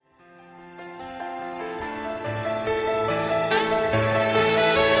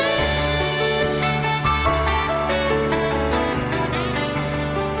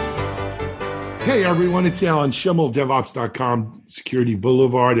Hey everyone, it's Alan Schimmel, DevOps.com, Security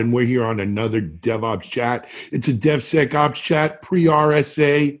Boulevard, and we're here on another DevOps chat. It's a DevSecOps chat,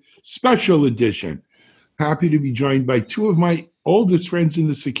 pre-RSA, special edition. Happy to be joined by two of my oldest friends in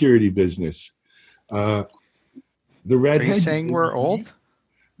the security business. The redhead. Are you saying we're old?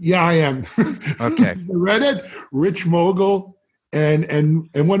 Yeah, I am. Okay. The redhead, Rich Mogul, and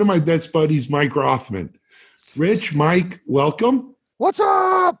one of my best buddies, Mike Rothman. Rich, Mike, welcome. What's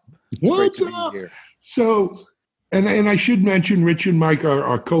up? What's up? So, and I should mention, Rich and Mike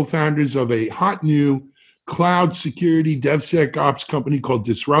are co-founders of a hot new cloud security DevSecOps company called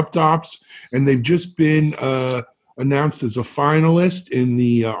DisruptOps, and they've just been announced as a finalist in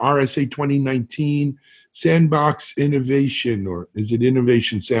the RSA 2019 Sandbox Innovation, or is it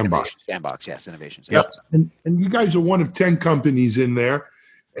Innovation Sandbox? Innovation Sandbox, yes, Innovation Yep. Sandbox. And you guys are one of 10 companies in there.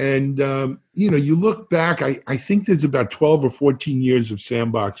 And, you look back, I think there's about 12 or 14 years of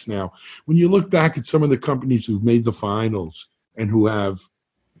Sandbox now. When you look back at some of the companies who've made the finals and who have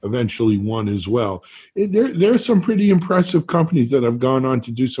eventually won as well, there are some pretty impressive companies that have gone on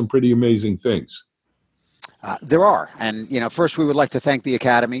to do some pretty amazing things. There are. And, first we would like to thank the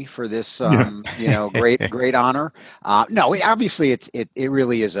Academy for this, great honor. Obviously it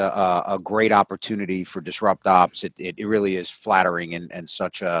really is a great opportunity for DisruptOps. It really is flattering and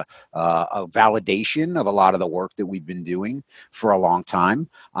such a validation of a lot of the work that we've been doing for a long time.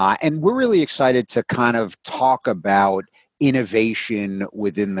 And we're really excited to kind of talk about innovation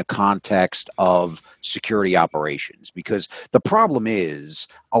within the context of security operations, because the problem is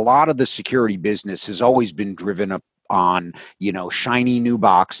a lot of the security business has always been driven up on, shiny new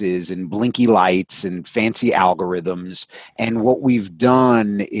boxes and blinky lights and fancy algorithms. And what we've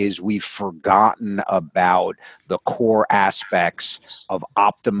done is we've forgotten about the core aspects of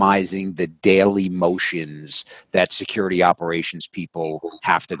optimizing the daily motions that security operations people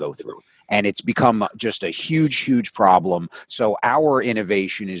have to go through. And it's become just a huge, huge problem. So our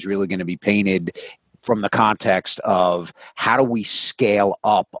innovation is really going to be painted from the context of how do we scale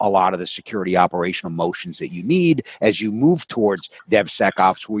up a lot of the security operational motions that you need as you move towards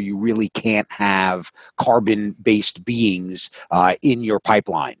DevSecOps, where you really can't have carbon-based beings in your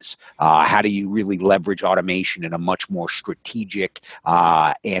pipelines. How do you really leverage automation in a much more strategic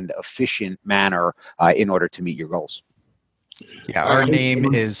and efficient manner in order to meet your goals? Yeah, our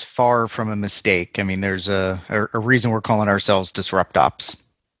name is far from a mistake. I mean, there's a reason we're calling ourselves DisruptOps.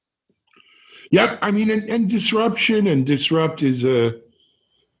 Yep. I mean, and disruption and disrupt is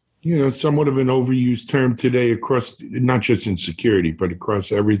somewhat of an overused term today across, not just in security, but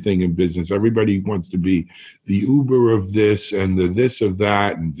across everything in business. Everybody wants to be the Uber of this and the this of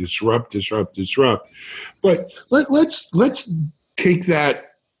that and disrupt. But let's take that,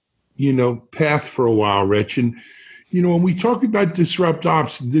 path for a while, Rich. And, when we talk about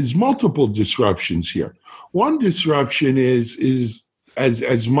DisruptOps, there's multiple disruptions here. One disruption is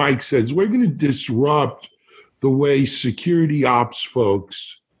as Mike says, we're going to disrupt the way security ops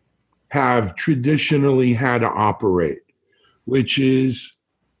folks have traditionally had to operate, which is,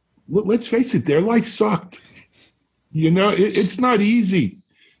 let's face it, their life sucked. It's not easy.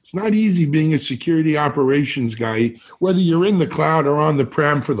 It's not easy being a security operations guy, whether you're in the cloud or on the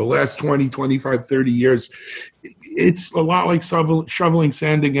prem for the last 20, 25, 30 years. It's a lot like shoveling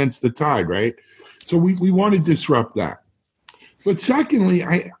sand against the tide, right? So we want to disrupt that. But secondly,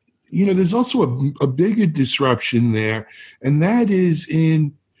 there's also a bigger disruption there, and that is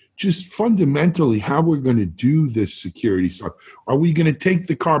in just fundamentally how we're going to do this security stuff. Are we going to take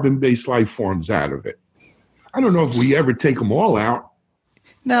the carbon-based life forms out of it? I don't know if we ever take them all out.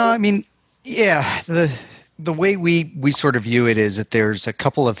 No, I mean, yeah, the way we sort of view it is that there's a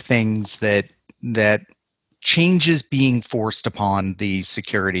couple of things that changes being forced upon the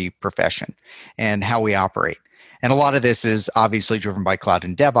security profession and how we operate. And a lot of this is obviously driven by cloud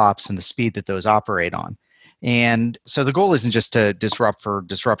and DevOps and the speed that those operate on. And so the goal isn't just to disrupt for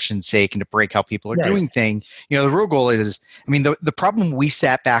disruption's sake and to break how people are doing things. The real goal is, the problem we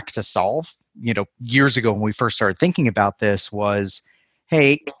sat back to solve, years ago when we first started thinking about this was,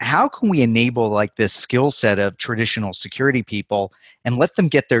 hey, how can we enable like this skill set of traditional security people and let them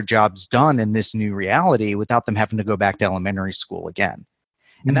get their jobs done in this new reality without them having to go back to elementary school again?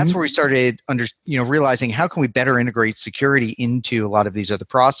 And that's where we started realizing how can we better integrate security into a lot of these other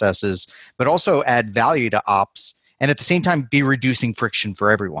processes, but also add value to ops and at the same time be reducing friction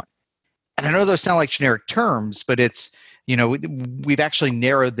for everyone. And I know those sound like generic terms, but it's, we've actually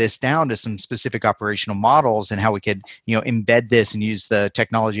narrowed this down to some specific operational models and how we could, embed this and use the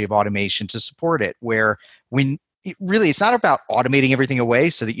technology of automation to support it, where it's not about automating everything away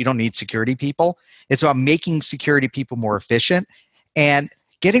so that you don't need security people. It's about making security people more efficient and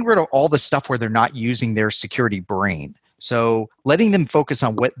getting rid of all the stuff where they're not using their security brain. So letting them focus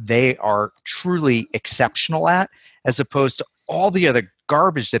on what they are truly exceptional at, as opposed to all the other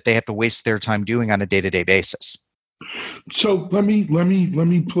garbage that they have to waste their time doing on a day-to-day basis. So let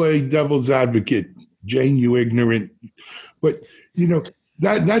me play devil's advocate, Jane, you ignorant. But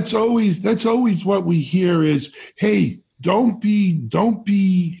that's always what we hear is, hey, don't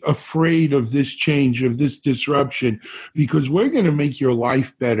be afraid of this change, of this disruption, because we're going to make your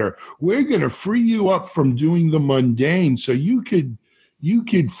life better. We're going to free you up from doing the mundane so you could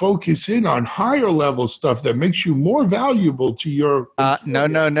focus in on higher level stuff that makes you more valuable to your no,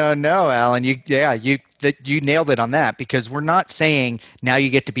 Alan. You nailed it on that, because we're not saying now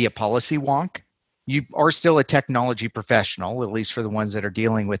you get to be a policy wonk. You are still a technology professional, at least for the ones that are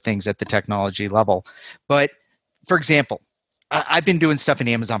dealing with things at the technology level. But for example, I've been doing stuff in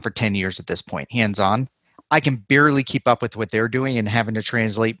Amazon for 10 years at this point, hands-on. I can barely keep up with what they're doing and having to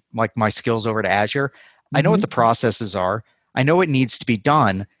translate like my skills over to Azure. Mm-hmm. I know what the processes are. I know what needs to be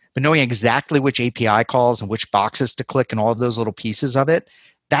done, but knowing exactly which API calls and which boxes to click and all of those little pieces of it,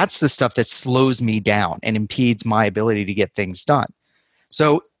 that's the stuff that slows me down and impedes my ability to get things done.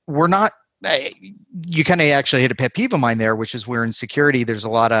 So we're not, you kind of actually hit a pet peeve of mine there, which is where in security, there's a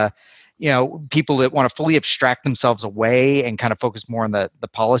lot of, people that want to fully abstract themselves away and kind of focus more on the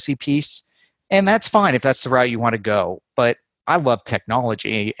policy piece. And that's fine if that's the route you want to go. But I love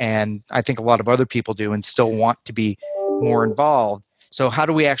technology, and I think a lot of other people do, and still want to be more involved. So how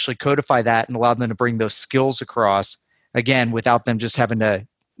do we actually codify that and allow them to bring those skills across, again, without them just having to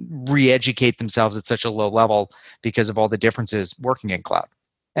re-educate themselves at such a low level because of all the differences working in cloud?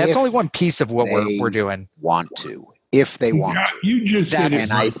 And that's only one piece of what we're doing. If they want to. You just said it.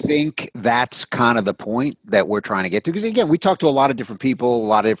 And I think that's kind of the point that we're trying to get to. Because again, we talk to a lot of different people, a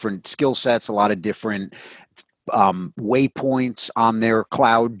lot of different skill sets, a lot of different waypoints on their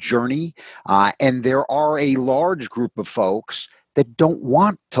cloud journey. And there are a large group of folks that don't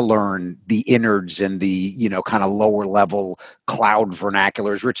want to learn the innards and the, kind of lower level cloud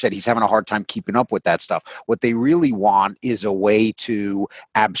vernacular. As Rich said, he's having a hard time keeping up with that stuff. What they really want is a way to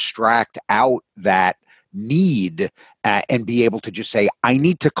abstract out that need and be able to just say, I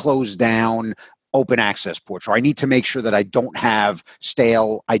need to close down open access ports, or I need to make sure that I don't have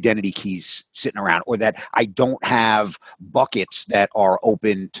stale identity keys sitting around, or that I don't have buckets that are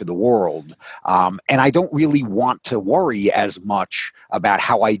open to the world. And I don't really want to worry as much about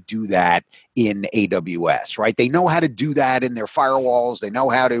how I do that in AWS, right? They know how to do that in their firewalls. They know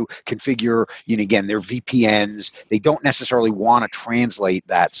how to configure, again, their VPNs. They don't necessarily want to translate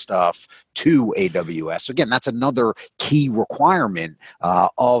that stuff to AWS. Again, that's another key requirement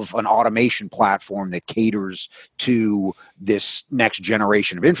of an automation platform that caters to this next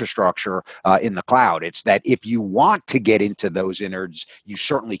generation of infrastructure in the cloud. It's that if you want to get into those innards, you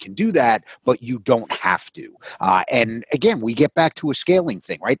certainly can do that, but you don't have to. And again, we get back to a scaling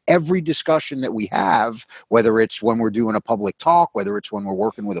thing, right? Every discussion that we have, whether it's when we're doing a public talk, whether it's when we're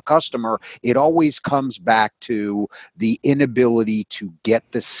working with a customer, it always comes back to the inability to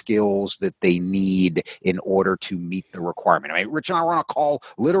get the skills that they need in order to meet the requirement. I mean, Rich and I were on a call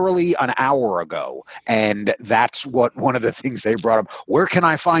literally an hour ago, and that's what one of the things they brought up. Where can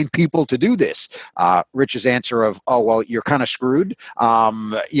I find people to do this? Rich's answer of, oh, well, you're kind of screwed. They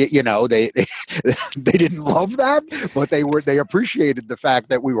didn't love that, but they appreciated the fact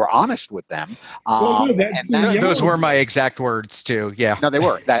that we were honest with them. Those were my exact words too. Yeah. No, they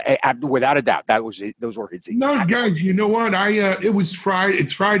were. Without a doubt, those were his. No, guys, you know what? It was Friday.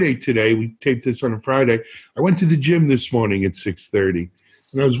 It's Friday today. We taped this on a Friday. I went to the gym this morning at 6:30,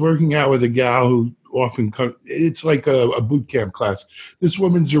 and I was working out with a gal who often comes. It's like a boot camp class. This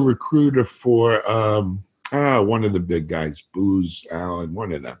woman's a recruiter for one of the big guys, Booz Allen,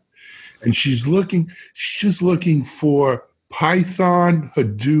 one of them, and she's just looking for Python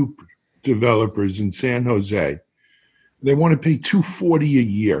Hadoop developers in San Jose. They want to pay $240 a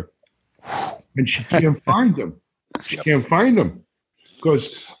year, and she can't find them. She can't find them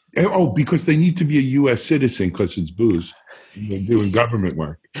because they need to be a U.S. citizen because it's Booz. They're doing government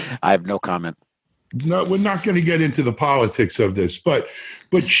work. I have no comment. No, we're not going to get into the politics of this, but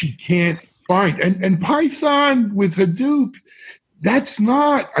she can't find and Python with Hadoop. It's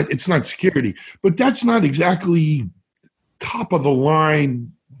not security, but that's not exactly top of the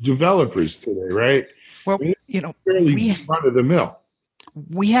line developers today, right? Well, fairly front of the mill.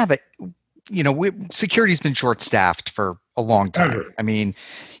 We have it. Security's been short-staffed for a long time. Ever.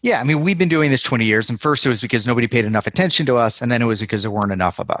 We've been doing this 20 years, and first it was because nobody paid enough attention to us, and then it was because there weren't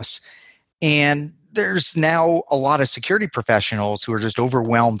enough of us. And there's now a lot of security professionals who are just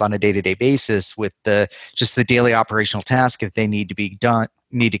overwhelmed on a day-to-day basis with the daily operational task that they need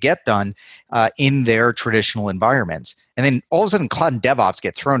to get done in their traditional environments. And then all of a sudden, cloud and DevOps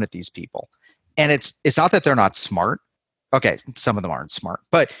get thrown at these people. And it's not that they're not smart. Okay, some of them aren't smart,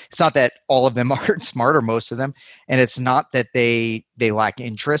 but it's not that all of them aren't smart, or most of them. And it's not that they lack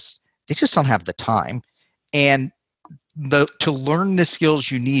interest. They just don't have the time. And to learn the skills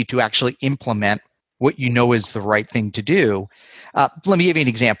you need to actually implement what you know is the right thing to do. Let me give you an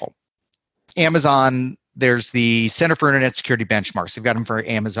example. Amazon, there's the Center for Internet Security Benchmarks. They've got them for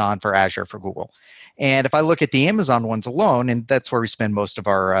Amazon, for Azure, for Google. And if I look at the Amazon ones alone, and that's where we spend most of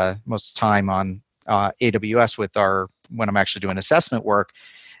our most time on AWS when I'm actually doing assessment work,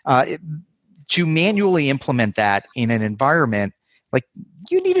 to manually implement that in an environment, like,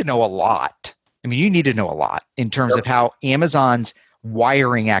 you need to know a lot. I mean, you need to know a lot in terms of how Amazon's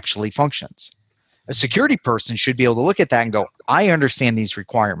wiring actually functions. A security person should be able to look at that and go, I understand these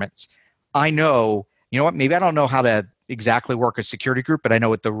requirements. I know, you know what, maybe I don't know how to exactly work a security group, but I know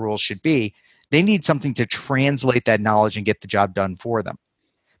what the rules should be. They need something to translate that knowledge and get the job done for them.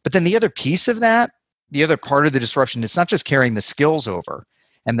 But then the other piece of that, the other part of the disruption, it's not just carrying the skills over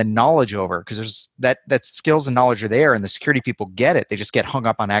and the knowledge over, because there's that skills and knowledge are there and the security people get it. They just get hung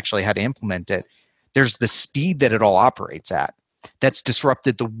up on actually how to implement it. There's the speed that it all operates at. That's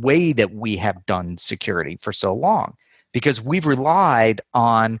disrupted the way that we have done security for so long, because we've relied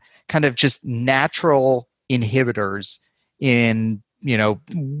on kind of just natural inhibitors in,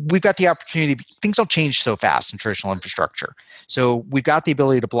 we've got the opportunity. Things don't change so fast in traditional infrastructure. So we've got the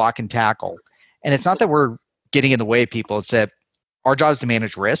ability to block and tackle. And it's not that we're getting in the way of people. It's that our job is to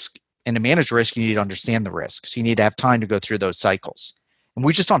manage risk. And to manage risk, you need to understand the risk. So you need to have time to go through those cycles. And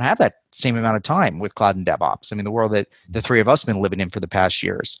we just don't have that same amount of time with cloud and DevOps. I mean, the world that the three of us have been living in for the past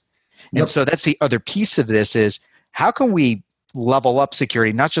years. And so that's the other piece of this is, how can we level up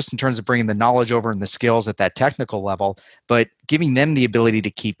security, not just in terms of bringing the knowledge over and the skills at that technical level, but giving them the ability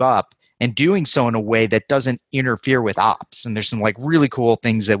to keep up and doing so in a way that doesn't interfere with ops. And there's some really cool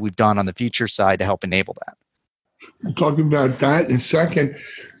things that we've done on the feature side to help enable that. We'll talk about that in a second.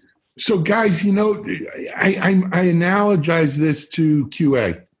 So guys, I analogize this to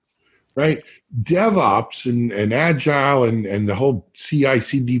QA, right? DevOps and Agile and the whole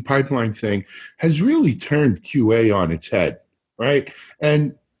CI/CD pipeline thing has really turned QA on its head, right?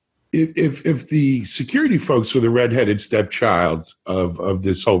 And if the security folks were the redheaded stepchild of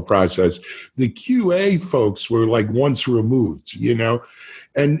this whole process, the QA folks were like once removed,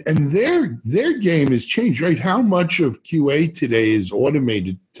 and their game has changed, right? How much of QA today is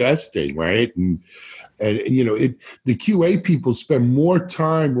automated testing, right? And the QA people spend more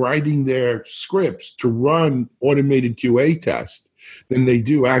time writing their scripts to run automated QA tests than they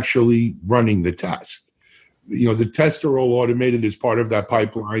do actually running the test. The tests are all automated as part of that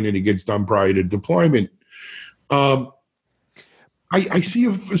pipeline, and it gets done prior to deployment. I see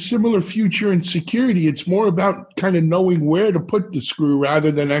a similar future in security. It's more about kind of knowing where to put the screw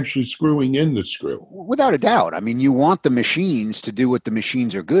rather than actually screwing in the screw. Without a doubt. I mean, you want the machines to do what the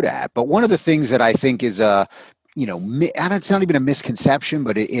machines are good at. But one of the things that I think is it's not even a misconception,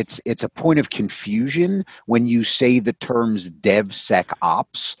 but it's a point of confusion when you say the terms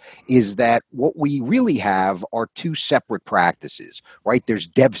DevSecOps, is that what we really have are two separate practices, right? There's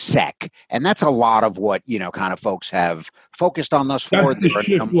DevSec, and that's a lot of what, kind of folks have focused on thus far. That's the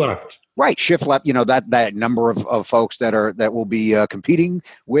shift left. Right, shift left. That number of folks that will be competing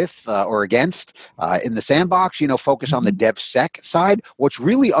with or against in the sandbox. Focus on the DevSec side. What's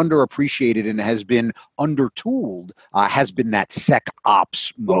really underappreciated and has been undertooled has been that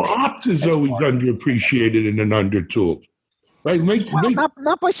SecOps motion. Well, ops is always underappreciated and undertooled, right?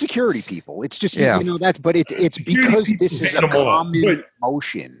 Not by security people. It's just but it's because this is a common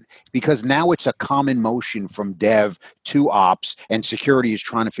motion. Because now it's a common motion from dev to ops, and security is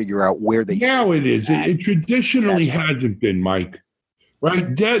trying to figure out where they. Now it is. It traditionally hasn't been, Mike.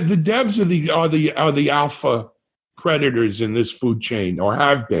 Right? The devs are the alpha predators in this food chain, or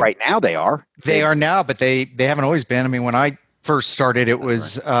have been. Right now they are. They are now, but they haven't always been. I mean, when I first started, it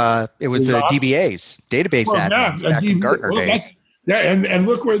was the DBAs, database admins back in Gartner days. And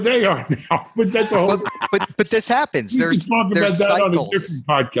look where they are now. But that's a whole. But this happens. There's talk about that cycles. on a different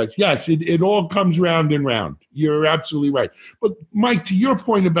podcast. Yes, it all comes round and round. You're absolutely right. But Mike, to your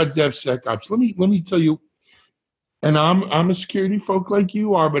point about DevSecOps, let me tell you. And I'm a security folk like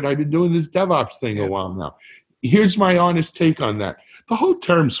you are, but I've been doing this DevOps thing a while now. Here's my honest take on that. The whole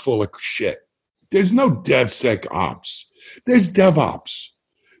term's full of shit. There's no DevSecOps. There's DevOps.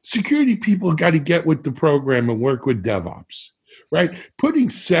 Security people got to get with the program and work with DevOps. right? Putting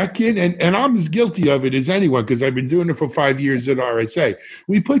second, and I'm as guilty of it as anyone because I've been doing it for 5 years at RSA.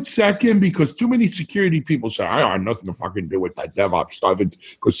 We put second because too many security people say, I don't have nothing to fucking do with that DevOps stuff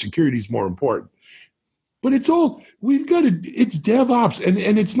because security is more important. But it's DevOps.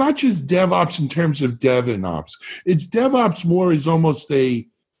 And it's not just DevOps in terms of dev and ops. It's DevOps more as almost a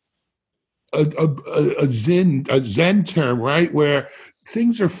Zen term, right? Where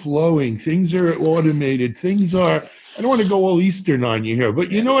things are flowing, things are automated, I don't want to go all Eastern on you here, but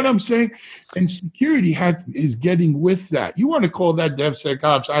you know what I'm saying? And security is getting with that. You want to call that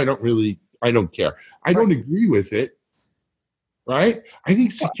DevSecOps? I don't care. I don't agree with it, right? I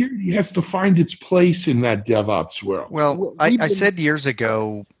think security has to find its place in that DevOps world. Well, I said years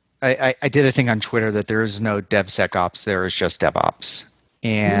ago, I did a thing on Twitter that there is no DevSecOps, there is just DevOps.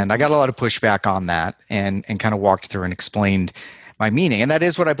 And I got a lot of pushback on that and kind of walked through and explained my meaning. And that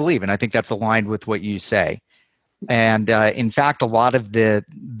is what I believe. And I think that's aligned with what you say. And in fact, a lot of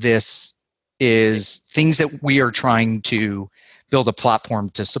this is things that we are trying to build a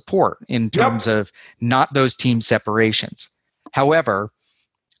platform to support in terms of not those team separations. However,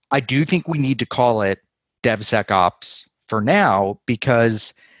 I do think we need to call it DevSecOps for now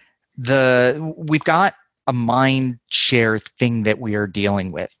because we've got a mind share thing that we are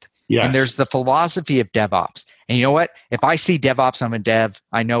dealing with. Yes. And there's the philosophy of DevOps. And you know what? If I see DevOps, I'm a dev.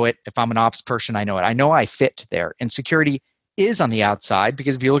 I know it. If I'm an ops person, I know it. I know I fit there. And security is on the outside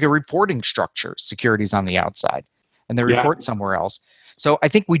because if you look at reporting structures, security is on the outside and they report somewhere else. So I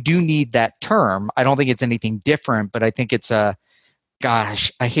think we do need that term. I don't think it's anything different, but I think it's I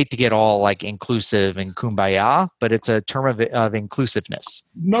hate to get all like inclusive and kumbaya, but it's a term of inclusiveness.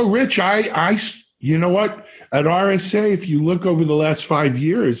 No, Rich, you know what? At RSA, if you look over the last 5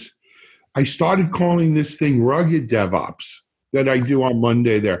 years, I started calling this thing rugged DevOps that I do on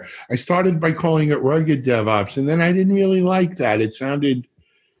Monday there. I started by calling it rugged DevOps, and then I didn't really like that. It sounded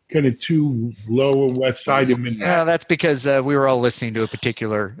kind of too Lower West Side of Manhattan. Yeah, that's because we were all listening to a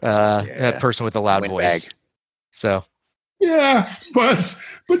particular person with a loud voice. So. Yeah, but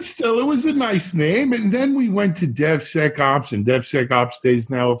still, it was a nice name. And then we went to DevSecOps and DevSecOps days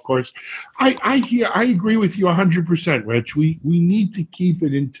now, of course. I agree with you 100%, Rich. We need to keep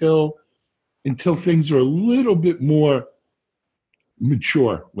it until things are a little bit more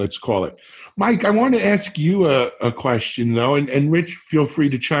mature, let's call it. Mike, I want to ask you a question, though, and Rich, feel free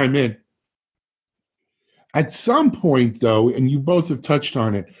to chime in. At some point, though, and you both have touched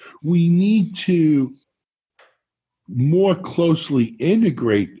on it, we need to more closely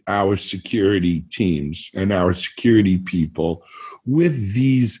integrate our security teams and our security people with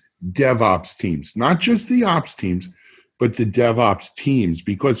these DevOps teams, not just the ops teams, but the DevOps teams,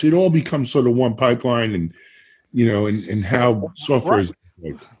 because it all becomes sort of one pipeline and, and how software is.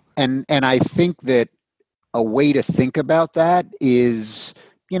 And I think that a way to think about that is,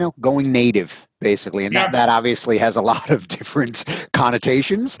 going native, basically. And that obviously has a lot of different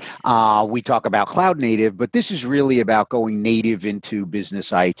connotations. We talk about cloud native, but this is really about going native into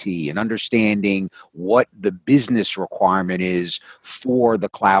business IT and understanding what the business requirement is for the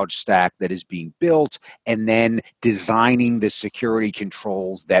cloud stack that is being built, and then designing the security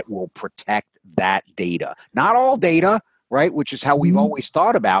controls that will protect that data. Not all data, right? Which is how we've always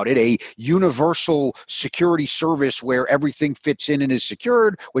thought about it, a universal security service where everything fits in and is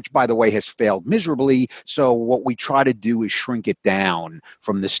secured, which, by the way, has failed miserably. So what we try to do is shrink it down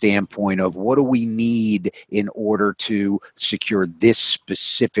from the standpoint of what do we need in order to secure this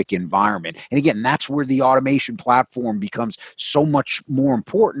specific environment. And again, that's where the automation platform becomes so much more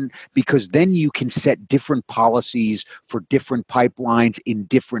important, because then you can set different policies for different pipelines in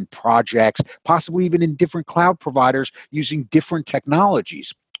different projects, possibly even in different cloud providers, using different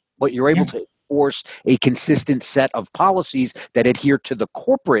technologies, but you're able to enforce a consistent set of policies that adhere to the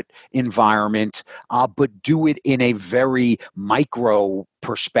corporate environment, but do it in a very micro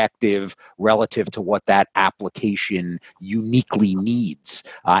perspective relative to what that application uniquely needs.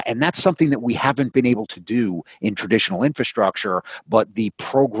 And that's something that we haven't been able to do in traditional infrastructure, but the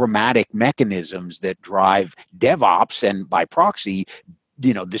programmatic mechanisms that drive DevOps and by proxy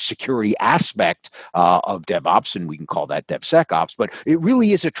the security aspect of DevOps, and we can call that DevSecOps, but it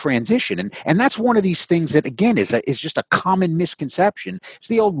really is a transition. And that's one of these things that, again, is just a common misconception. It's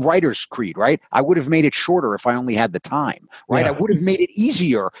the old writer's creed, right? I would have made it shorter if I only had the time, right? I would have made it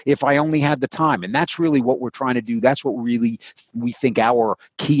easier if I only had the time. And that's really what we're trying to do. That's what really we think our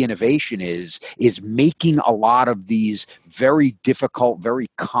key innovation is making a lot of these very difficult, very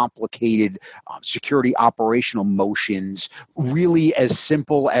complicated security operational motions really as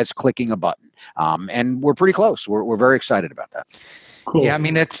simple as clicking a button. And we're pretty close. We're very excited about that. Cool. Yeah, I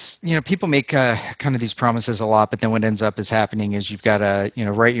mean, it's, people make kind of these promises a lot, but then what ends up is happening is you've got to,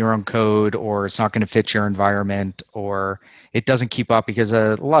 write your own code, or it's not going to fit your environment, or it doesn't keep up because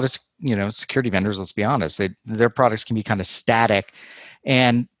a lot of, security vendors, let's be honest, their products can be kind of static.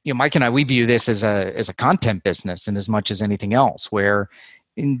 And, Mike and I, we view this as a content business in as much as anything else, where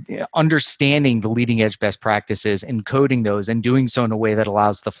in understanding the leading edge best practices, encoding those, and doing so in a way that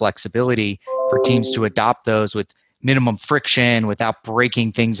allows the flexibility for teams to adopt those with minimum friction without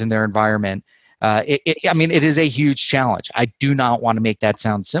breaking things in their environment. It is a huge challenge. I do not want to make that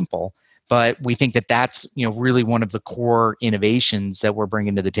sound simple, but we think that that's really one of the core innovations that we're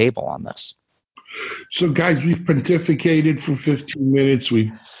bringing to the table on this. So, guys, we've pontificated for 15 minutes.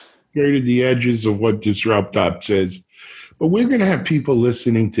 We've skirted the edges of what Disrupt Ops is. But we're going to have people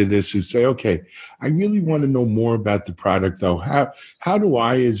listening to this who say, okay, I really want to know more about the product, though. How do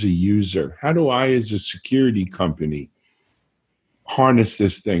I, as a user, how do I, as a security company, harness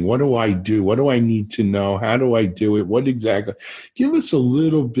this thing? What do I do? What do I need to know? How do I do it? What exactly? Give us a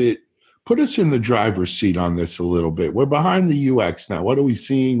little bit, put us in the driver's seat on this a little bit. We're behind the UX now. What are we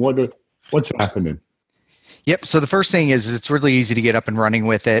seeing? What's happening? Yep. So the first thing is it's really easy to get up and running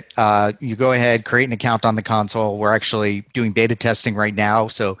with it. You go ahead, create an account on the console. We're actually doing beta testing right now,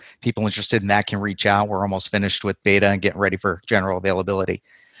 so people interested in that can reach out. We're almost finished with beta and getting ready for general availability.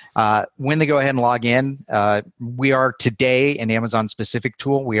 When they go ahead and log in, we are today an Amazon-specific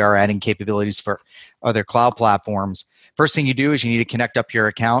tool. We are adding capabilities for other cloud platforms. First thing you do is you need to connect up your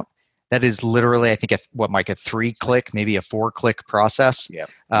account. That is literally, I think, a 3-click, maybe a 4-click process. Yep.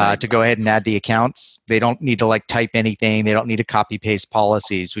 To go ahead and add the accounts. They don't need to type anything. They don't need to copy paste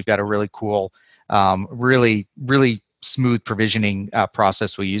policies. We've got a really cool, really smooth provisioning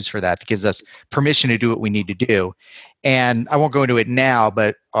process we use for that. That gives us permission to do what we need to do. And I won't go into it now,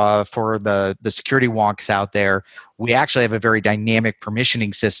 but for the security wonks out there, we actually have a very dynamic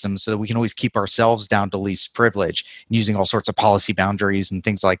permissioning system so that we can always keep ourselves down to least privilege, using all sorts of policy boundaries and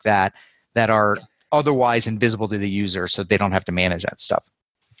things like that are otherwise invisible to the user, so they don't have to manage that stuff.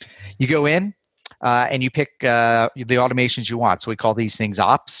 You go in and you pick the automations you want. So we call these things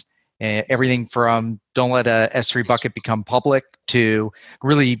ops. Everything from don't let a S3 bucket become public to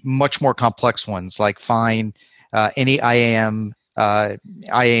really much more complex ones, like find any IAM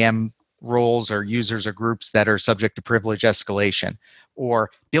roles or users or groups that are subject to privilege escalation, or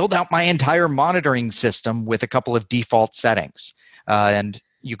build out my entire monitoring system with a couple of default settings. And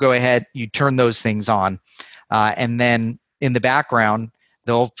you go ahead, you turn those things on, and then in the background,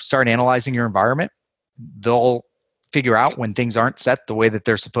 they'll start analyzing your environment. They'll figure out when things aren't set the way that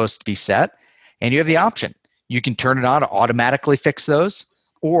they're supposed to be set, and you have the option. You can turn it on to automatically fix those,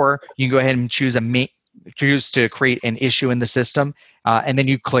 or you can go ahead and choose to create an issue in the system, and then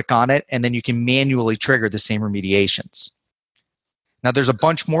you click on it, and then you can manually trigger the same remediations. Now, there's a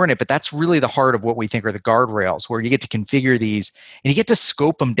bunch more in it, but that's really the heart of what we think are the guardrails, where you get to configure these, and you get to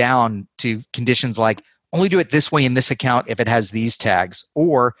scope them down to conditions like, only do it this way in this account if it has these tags,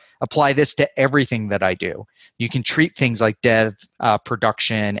 or apply this to everything that I do. You can treat things like dev,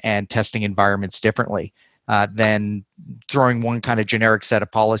 production, and testing environments differently than throwing one kind of generic set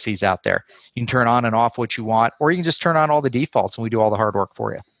of policies out there. You can turn on and off what you want, or you can just turn on all the defaults and we do all the hard work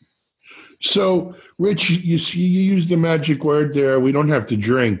for you. So, Rich, you used the magic word there. We don't have to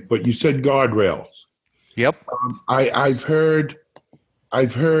drink, but you said guardrails. Yep. I've heard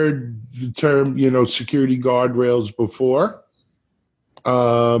the term, security guardrails before.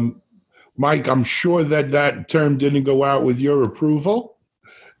 Mike, I'm sure that term didn't go out with your approval.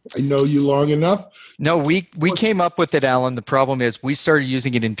 I know you long enough. No, we came up with it, Alan. The problem is we started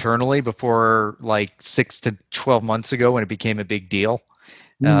using it internally before 6 to 12 months ago when it became a big deal.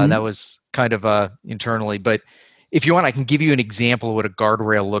 Mm-hmm. That was kind of internally. But if you want, I can give you an example of what a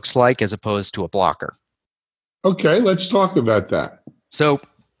guardrail looks like as opposed to a blocker. Okay, let's talk about that. So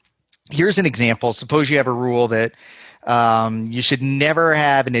here's an example. Suppose you have a rule that you should never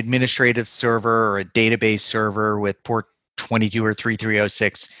have an administrative server or a database server with port 22 or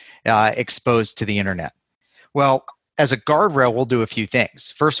 3306 exposed to the internet. Well, as a guardrail, we'll do a few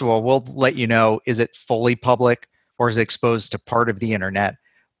things. First of all, we'll let you know, is it fully public or is it exposed to part of the internet?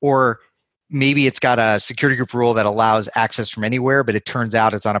 Or maybe it's got a security group rule that allows access from anywhere, but it turns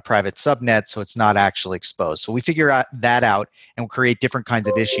out it's on a private subnet, so it's not actually exposed. So we figure that out and we'll create different kinds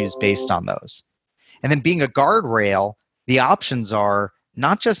of issues based on those. And then being a guardrail, the options are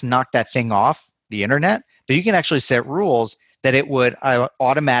not just knock that thing off the internet, but you can actually set rules that it would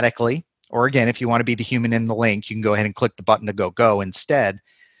automatically, or again, if you want to be the human in the link, you can go ahead and click the button to go instead,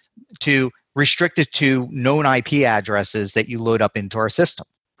 to restrict it to known IP addresses that you load up into our system.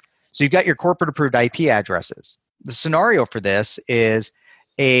 So you've got your corporate approved IP addresses. the scenario for this is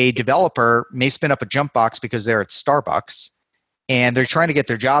a developer may spin up a jump box because they're at Starbucks and they're trying to get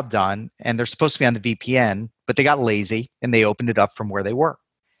their job done and they're supposed to be on the VPN, but they got lazy and they opened it up from where they were.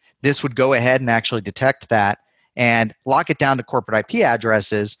 This would go ahead and actually detect that and lock it down to corporate IP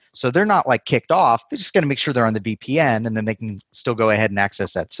addresses. So they're not like kicked off. They're just going to make sure they're on the VPN and then they can still go ahead and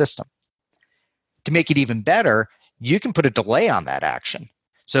access that system. To make it even better, you can put a delay on that action.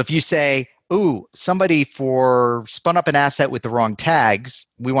 So if you say, ooh, somebody spun up an asset with the wrong tags,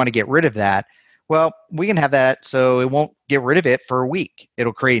 we want to get rid of that. Well, we can have that so it won't get rid of it for a week.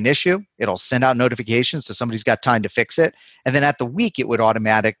 It'll create an issue. It'll send out notifications so somebody's got time to fix it. And then at the week, it would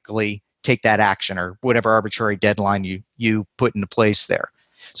automatically take that action or whatever arbitrary deadline you put into place there.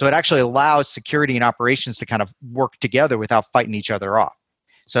 So it actually allows security and operations to kind of work together without fighting each other off.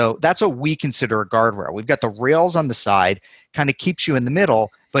 So that's what we consider a guardrail. We've got the rails on the side, kind of keeps you in the middle,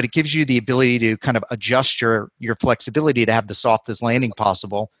 but it gives you the ability to kind of adjust your flexibility to have the softest landing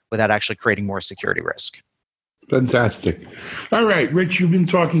possible without actually creating more security risk. Fantastic. All right, Rich, you've been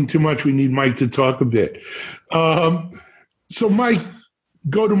talking too much. We need Mike to talk a bit. So Mike,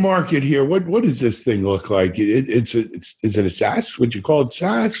 go to market here. What does this thing look like? Is it a SaaS? Would you call it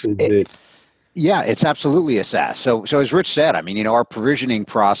SaaS? Yeah, it's absolutely a SaaS. So as Rich said, I mean, our provisioning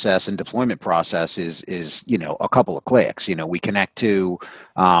process and deployment process is a couple of clicks. We connect to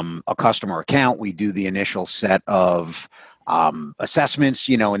a customer account. We do the initial set of assessments,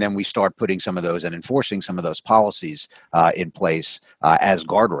 and then we start putting some of those and enforcing some of those policies in place as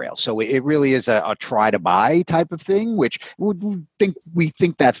guardrails. So it really is a try to buy type of thing, which we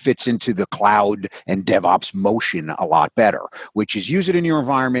think that fits into the cloud and DevOps motion a lot better, which is use it in your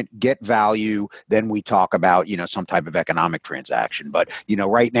environment, get value, then we talk about, some type of economic transaction. But,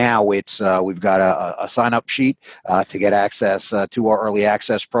 right now it's we've got a sign up sheet to get access to our early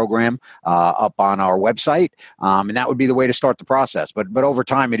access program up on our website. And that would be the way to start the process. But over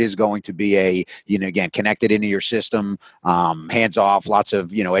time, it is going to be again, connected into your system, hands off, lots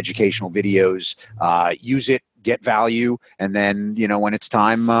of, educational videos, use it, get value, and then, when it's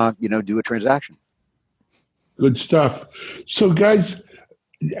time, do a transaction. Good stuff. So guys,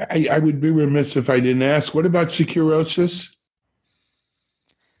 I would be remiss if I didn't ask, what about Securosis?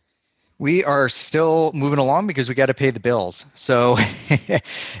 We are still moving along because we got to pay the bills. So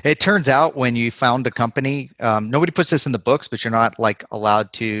it turns out when you found a company, nobody puts this in the books, but you're not like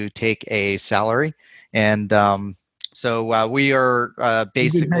allowed to take a salary. And so we are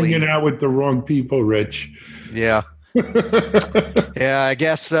basically You've been hanging out with the wrong people, Rich. Yeah. Yeah, I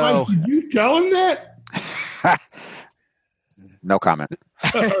guess so. Mike, did you tell him that? No comment.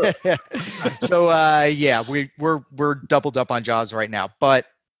 So yeah, we're doubled up on jobs right now, but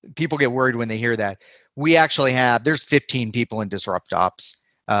people get worried when they hear that. We actually there's 15 people in Disrupt Ops.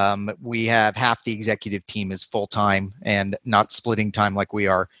 We have half the executive team is full-time and not splitting time like we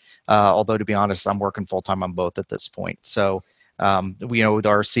are. Although to be honest, I'm working full-time on both at this point. So we know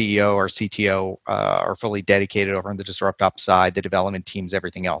our CEO, our CTO are fully dedicated over on the Disrupt Ops side, the development teams,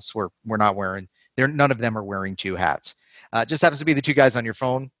 everything else. We're not wearing, none of them are wearing two hats. Just happens to be the two guys on your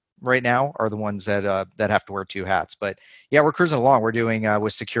phone right now are the ones that have to wear two hats. But yeah, we're cruising along. We're doing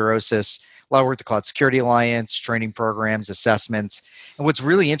with Securosis, a lot of work with the Cloud Security Alliance, training programs, assessments. And what's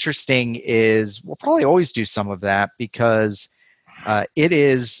really interesting is we'll probably always do some of that because it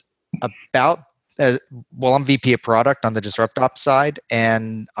is about, well, I'm VP of product on the Disrupt Ops side,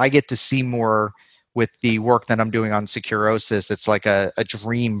 and I get to see more with the work that I'm doing on Securosis. It's like a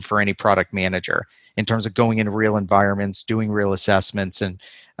dream for any product manager in terms of going into real environments, doing real assessments, and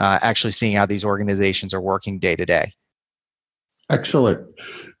actually seeing how these organizations are working day to day. Excellent.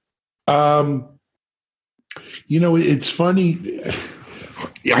 It's funny.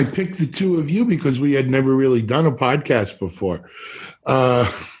 I picked the two of you because we had never really done a podcast before.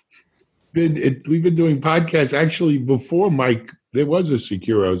 We've been doing podcasts actually before Mike. There was a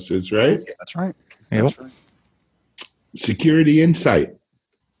Securosis, right? Yeah, that's right. Yep. That's right. Security Insight.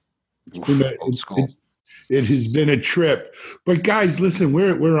 School. It has been a trip. But guys, listen,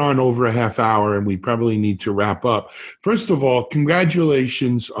 we're on over a half hour and we probably need to wrap up. First of all,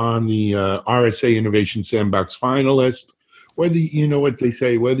 congratulations on the RSA Innovation Sandbox finalist. Whether you know what they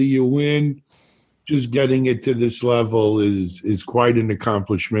say, whether you win, just getting it to this level is quite an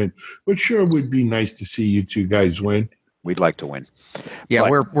accomplishment. But sure would be nice to see you two guys win. We'd like to win. Yeah,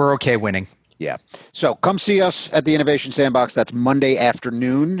 we're okay winning. Yeah. So come see us at the Innovation Sandbox. That's Monday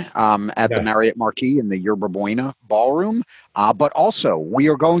afternoon at the Marriott Marquis in the Yerba Buena Ballroom. But also, we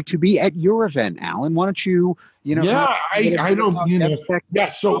are going to be at your event, Alan. Why don't you, Yeah, I don't, Yeah,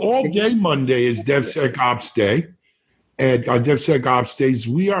 so all day Monday is DevSecOps Day. And on DevSecOps Days,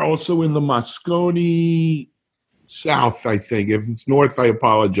 we are also in the Moscone south, I think. If it's north, I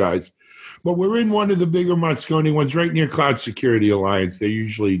apologize. But we're in one of the bigger Moscone ones right near Cloud Security Alliance. They're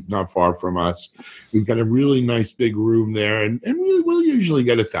usually not far from us. We've got a really nice big room there, and we'll usually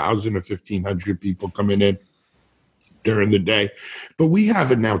get 1,000 or 1,500 people coming in during the day. But we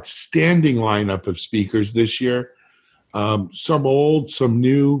have an outstanding lineup of speakers this year. Some old, some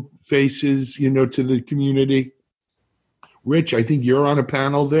new faces, to the community. Rich, I think you're on a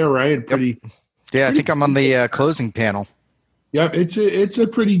panel there, right? Yeah, I think I'm on the closing panel. Yep, it's a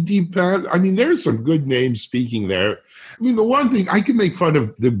pretty deep panel. I mean, there's some good names speaking there. I mean, the one thing, I can make fun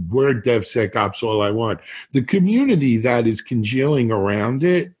of the word DevSecOps all I want. The community that is congealing around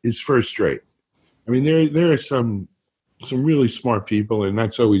it is first rate. I mean, there are some really smart people, and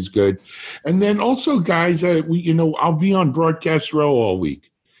that's always good. And then also, guys, I'll be on Broadcast Row all week,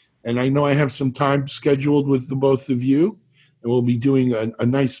 and I know I have some time scheduled with the both of you, and we'll be doing a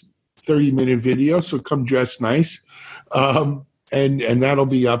nice 30-minute video. So come dress nice, and that'll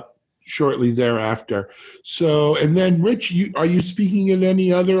be up shortly thereafter. So, and then Rich, are you speaking at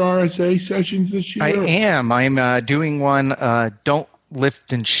any other RSA sessions this year? I am. I'm doing one. Don't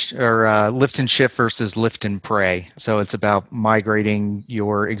lift and lift and shift versus lift and pray. So it's about migrating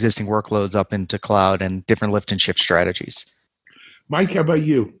your existing workloads up into cloud and different lift and shift strategies. Mike, how about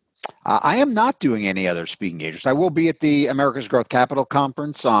you? I am not doing any other speaking engagements. I will be at the America's Growth Capital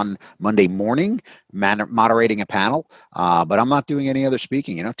Conference on Monday morning, moderating a panel, but I'm not doing any other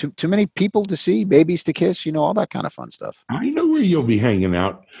speaking. Too many people to see, babies to kiss, all that kind of fun stuff. I know where you'll be hanging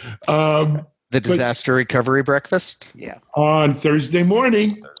out. The disaster recovery breakfast? Yeah. On Thursday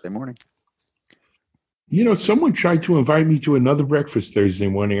morning. Someone tried to invite me to another breakfast Thursday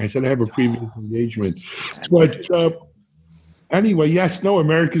morning. I said I have a previous engagement. But anyway,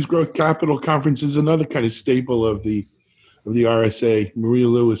 America's Growth Capital Conference is another kind of staple of the RSA. Maria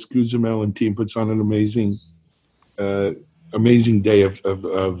Lewis, Guzamel, and team puts on an amazing day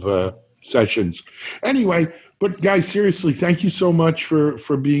of sessions. Anyway, but guys, seriously, thank you so much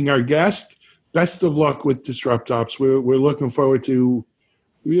for being our guest. Best of luck with Disrupt Ops. We're looking forward to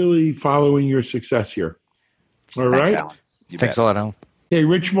really following your success here. All right. Thanks a lot, Alan. Hey,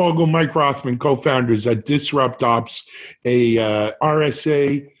 Rich Mogul, Mike Rothman, co-founders at Disrupt Ops, a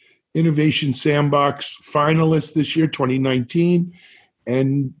RSA Innovation Sandbox finalist this year, 2019,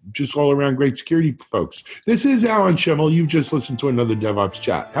 and just all around great security folks. This is Alan Schemmel. You've just listened to another DevOps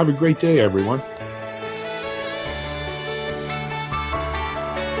Chat. Have a great day, everyone.